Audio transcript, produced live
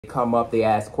come up, they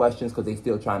ask questions because they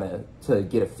still trying to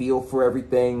get a feel for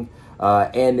everything.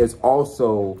 And there's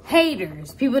also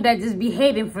haters, people that just be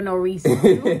hating for no reason.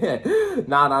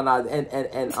 Nah.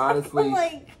 And honestly,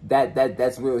 like...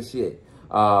 that's real shit.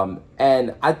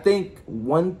 And I think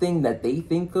one thing that they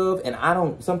think of, and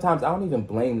sometimes I don't even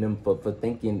blame them for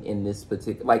thinking in this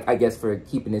particular, like, I guess for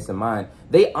keeping this in mind,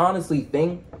 they honestly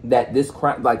think that this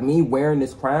crown, like me wearing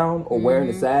this crown or wearing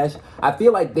the sash, I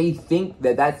feel like they think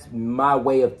that that's my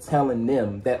way of telling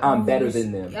them that I'm better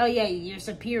than them. Oh yeah, you're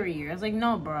superior. I was like,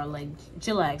 no, bro, like,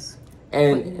 chillax.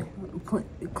 And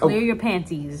clear your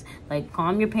panties, like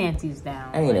calm your panties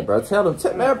down. Ain't it, bro? Tell them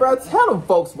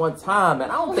folks one time,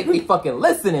 man. I don't think they fucking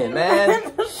listening, man.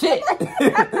 Shit.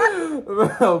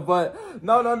 But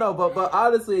no. But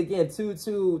honestly, again, to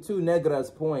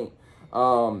Negra's point,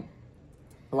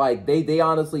 like they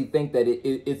honestly think that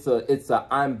it's a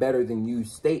I'm better than you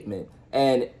statement,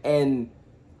 and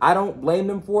I don't blame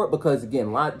them for it because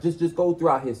again, just go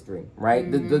throughout history,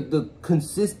 right? The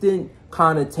consistent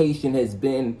connotation has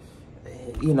been,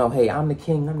 you know, hey, I'm the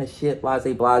king, I'm the shit, blase.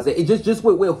 It just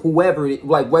with whoever,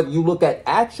 like whether you look at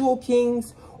actual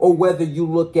kings or whether you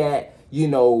look at, you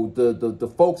know,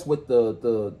 the folks with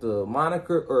the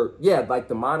moniker, or yeah, like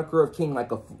the moniker of king,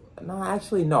 like no, I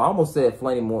almost said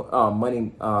Money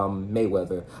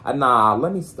Mayweather.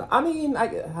 Let me stop. I mean,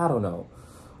 I don't know.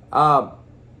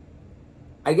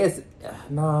 I guess,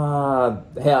 hell,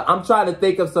 I'm trying to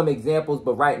think of some examples,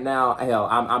 but right now, hell,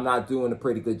 I'm not doing a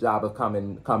pretty good job of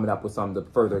coming up with something to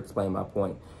further explain my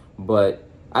point. But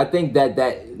I think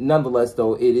that nonetheless,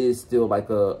 though, it is still like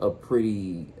a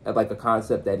pretty, like a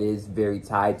concept that is very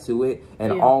tied to it.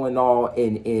 And all in all,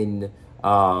 in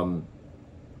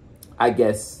I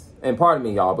guess, and pardon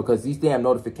me, y'all, because these damn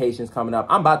notifications coming up,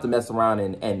 I'm about to mess around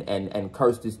and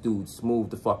curse this dude smooth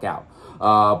the fuck out.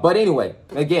 But anyway,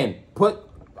 again,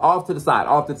 off to the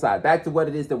side. Back to what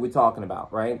it is that we're talking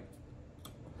about, right?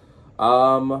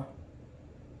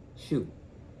 Shoot.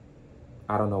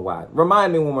 I don't know why.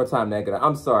 Remind me one more time, Negra.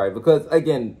 I'm sorry, because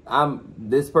again,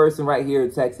 this person right here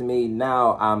texting me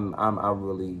now. I'm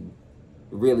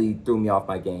really threw me off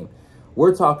my game.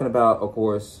 We're talking about, of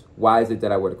course, why is it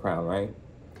that I wear the crown, right?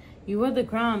 You wear the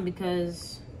crown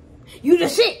because you the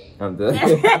shit. I'm done.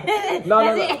 No.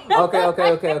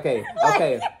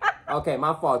 Okay.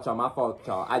 My fault,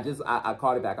 y'all. I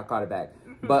caught it back.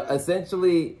 But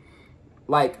essentially,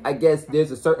 like, I guess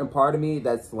there's a certain part of me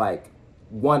that's like,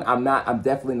 one, I'm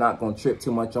definitely not going to trip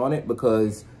too much on it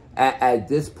because at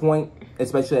this point,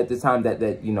 especially at this time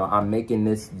that you know, I'm making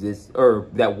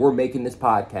that we're making this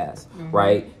podcast,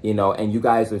 right? You know, and you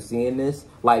guys are seeing this,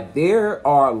 like, there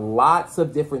are lots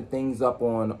of different things up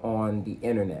on the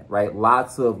internet, right?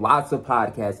 Lots of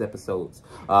podcast episodes,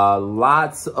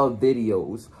 lots of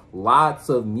videos, lots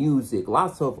of music,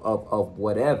 lots of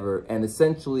whatever. And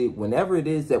essentially, whenever it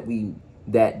is that we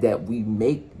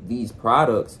make these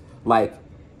products, like,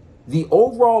 the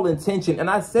overall intention, and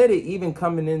I said it even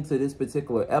coming into this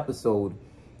particular episode,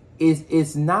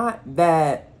 is not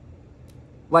that,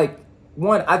 like,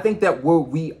 one, I think that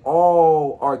we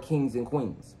all are kings and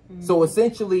queens. So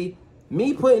essentially,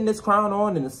 me putting this crown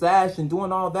on and the sash and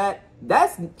doing all that,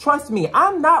 trust me,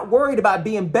 I'm not worried about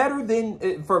being better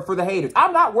than, for the haters.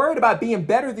 I'm not worried about being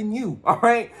better than you, all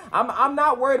right? I'm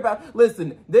not worried about,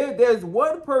 listen, there's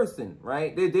one person,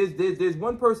 right? There's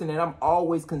one person that I'm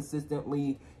always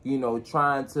consistently, you know,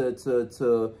 trying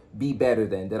to be better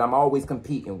than, that I'm always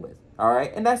competing with. All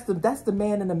right, and that's the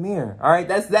man in the mirror. All right,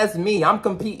 that's me. I'm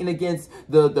competing against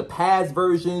the past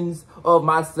versions of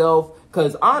myself.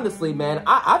 Cause honestly, man,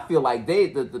 I feel like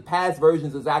the past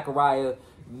versions of Zachariah,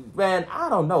 man, I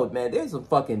don't know, man. There's some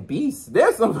fucking beasts.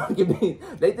 There's some fucking beasts.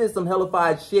 They did some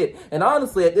hellified shit. And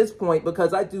honestly, at this point,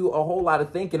 because I do a whole lot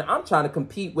of thinking, I'm trying to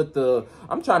compete with the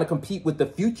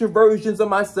future versions of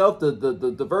myself,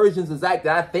 the versions of Zach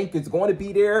that I think is going to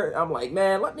be there. I'm like,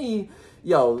 man,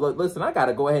 listen, I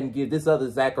gotta go ahead and give this other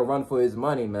Zach a run for his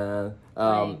money, man.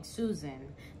 Like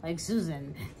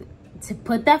Susan, to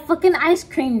put that fucking ice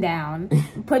cream down,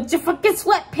 put your fucking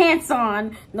sweatpants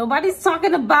on. Nobody's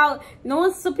talking about no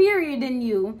one's superior than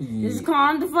you. Just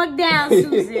calm the fuck down,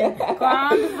 Susan.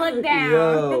 Calm the fuck down.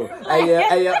 Yo,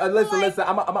 hey, listen.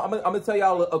 I'm gonna tell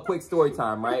y'all a quick story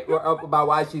time, right? About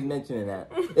why she's mentioning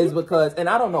that. Is because, and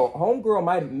I don't know,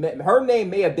 homegirl her name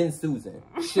may have been Susan.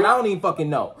 Shit, I don't even fucking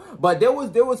know. But there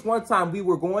was one time we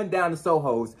were going down to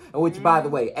Soho's, which, by the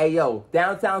way,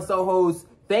 downtown Soho's.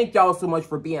 Thank y'all so much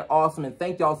for being awesome, and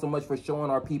thank y'all so much for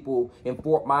showing our people in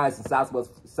Fort Myers and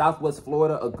Southwest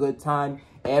Florida a good time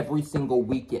every single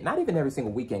weekend. Not even every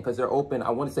single weekend, because they're open,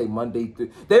 I want to say Monday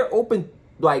through. They're open,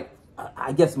 like,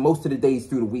 I guess most of the days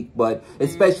through the week, but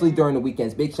especially during the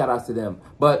weekends. Big shout outs to them.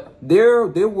 But there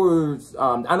was,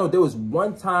 I know there was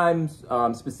one time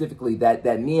specifically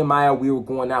that me and Maya, we were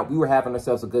going out. We were having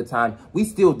ourselves a good time. We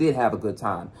still did have a good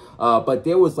time. But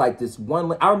there was like this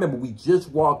one, I remember we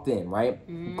just walked in, right?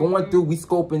 Going through, we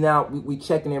scoping out, we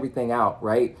checking everything out,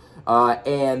 right?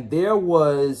 And there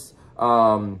was,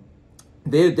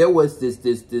 there was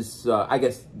this I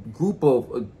guess group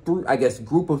of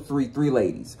three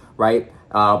ladies, right?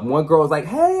 One girl was like,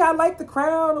 "Hey, I like the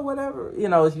crown," or whatever.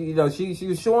 She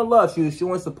was showing love, she was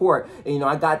showing support. And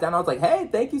I got down, I was like, "Hey,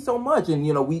 thank you so much." And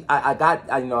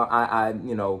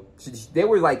they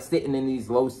were like sitting in these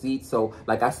low seats, so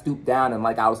like I stooped down and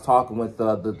like I was talking with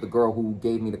the girl who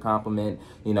gave me the compliment,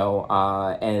 and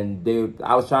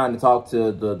I was trying to talk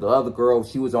to the other girl.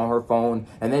 She was on her phone,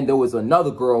 and then there was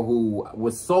another girl who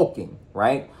was sulking,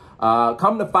 right?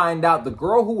 Come to find out, the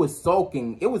girl who was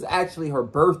sulking, it was actually her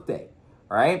birthday,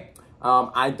 right?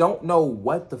 I don't know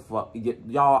what the fuck,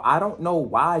 y'all. I don't know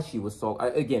why she was sulking.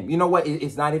 Again, you know what?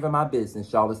 It's not even my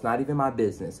business, y'all. It's not even my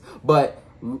business. But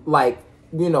like,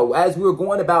 as we were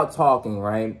going about talking,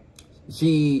 right?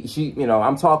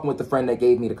 I'm talking with the friend that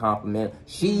gave me the compliment.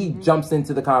 She jumps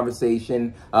into the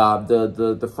conversation.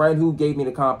 The friend who gave me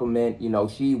the compliment,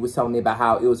 she was telling me about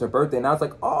how it was her birthday. And I was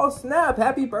like, "Oh, snap,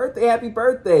 happy birthday, happy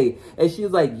birthday." And she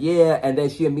was like, "Yeah." And then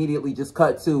she immediately just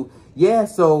cut to, "Yeah,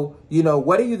 so,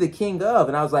 what are you the king of?"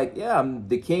 And I was like, "Yeah, I'm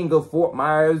the king of Fort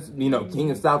Myers,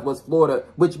 king of Southwest Florida."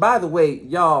 Which, by the way,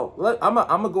 y'all, I'm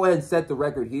going to go ahead and set the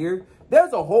record here.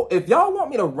 There's a whole, if y'all want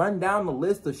me to run down the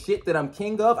list of shit that I'm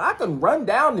king of, I can run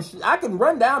down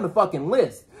the fucking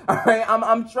list. All right.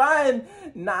 I'm trying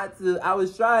not to,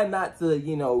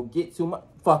 get too much.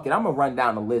 Fuck it. I'm gonna run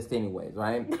down the list anyways,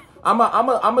 right? I'm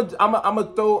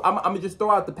gonna just throw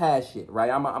out the past shit,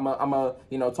 right? I'm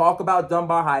gonna talk about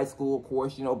Dunbar High School, of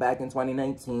course, back in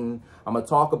 2019. I'm gonna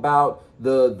talk about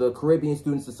the Caribbean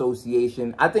Students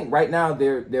Association. I think right now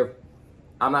they're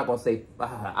I'm not going to say,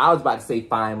 I was about to say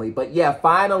finally, but yeah,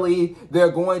 finally,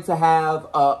 they're going to have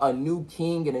a new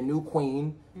king and a new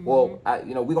queen. Well,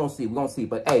 we're going to see.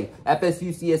 But hey, FSU,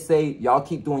 CSA, y'all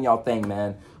keep doing y'all thing,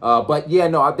 man. But yeah,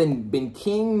 no, I've been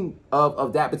king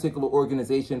of that particular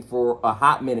organization for a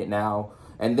hot minute now.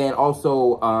 And then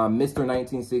also Mr.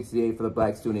 1968 for the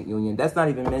Black Student Union. That's not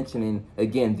even mentioning,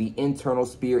 again, the internal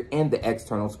spirit and the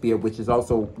external spirit, which is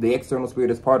also the external spirit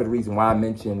is part of the reason why I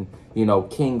mentioned,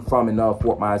 king from and of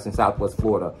Fort Myers in Southwest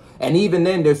Florida. And even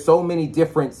then, there's so many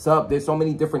different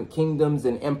kingdoms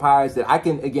and empires that I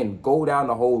can, again, go down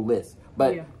the whole list.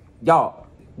 But y'all,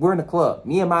 we're in the club.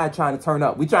 Me and Maya trying to turn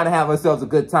up. We trying to have ourselves a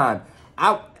good time.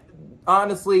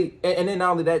 Honestly, and then not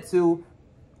only that too,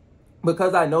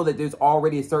 because I know that there's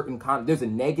already there's a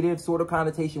negative sort of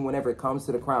connotation whenever it comes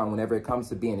to the crown, whenever it comes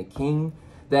to being a king,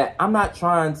 that I'm not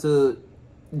trying to,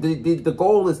 the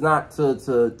goal is not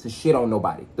to shit on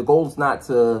nobody. The goal is not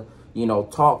to,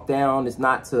 talk down. It's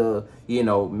not to,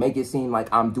 make it seem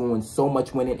like I'm doing so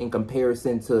much winning in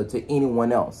comparison to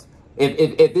anyone else. If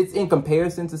it's in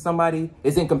comparison to somebody,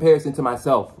 it's in comparison to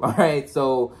myself. All right.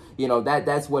 So,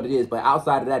 that's what it is. But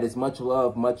outside of that, it's much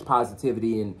love, much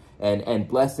positivity and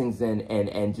blessings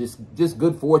and just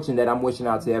good fortune that I'm wishing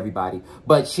out to everybody.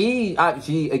 But she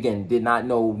again did not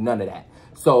know none of that.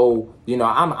 So,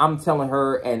 I'm telling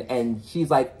her and she's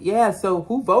like, "Yeah, so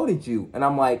who voted you?" And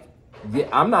I'm like, "Yeah,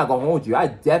 I'm not gonna hold you. I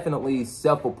definitely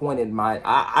self-appointed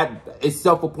it's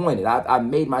self-appointed. I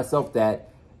made myself that."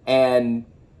 And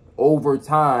over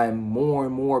time, more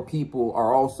and more people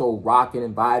are also rocking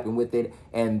and vibing with it,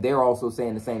 and they're also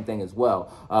saying the same thing as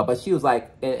well. But she was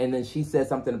like, and then she said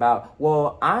something about,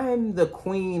 "Well, I'm the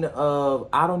queen of,"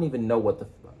 I don't even know what the,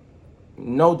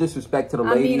 no disrespect to the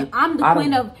lady. I mean, I'm the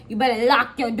queen of, you better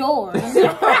lock your doors.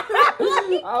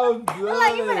 I'm good.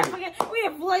 Like, you better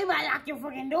lock your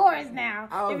fucking doors now.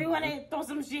 If you want to throw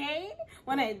some shade,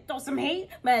 better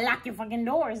lock your fucking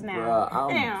doors now. Bruh,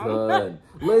 I'm good.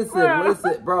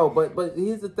 Listen, bro. But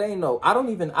here's the thing, though. I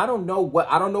don't know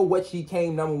what she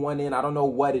came #1 in. I don't know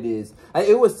what it is.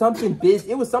 It was something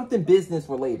business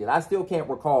related. I still can't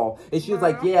recall. And she was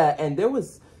like, "Yeah," and there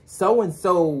was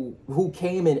so-and-so who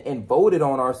came in and voted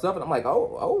on our stuff. And I'm like,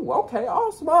 oh, okay,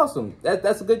 awesome.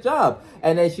 That's a good job.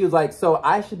 And then she was like, "So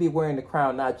I should be wearing the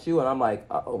crown, not you." And I'm like,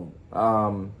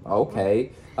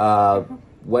 okay.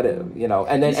 What, and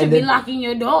then... You should be locking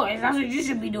your doors. That's what you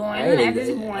should be doing at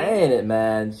this point. Ain't it,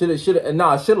 man? Should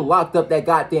have locked up that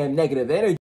goddamn negative energy.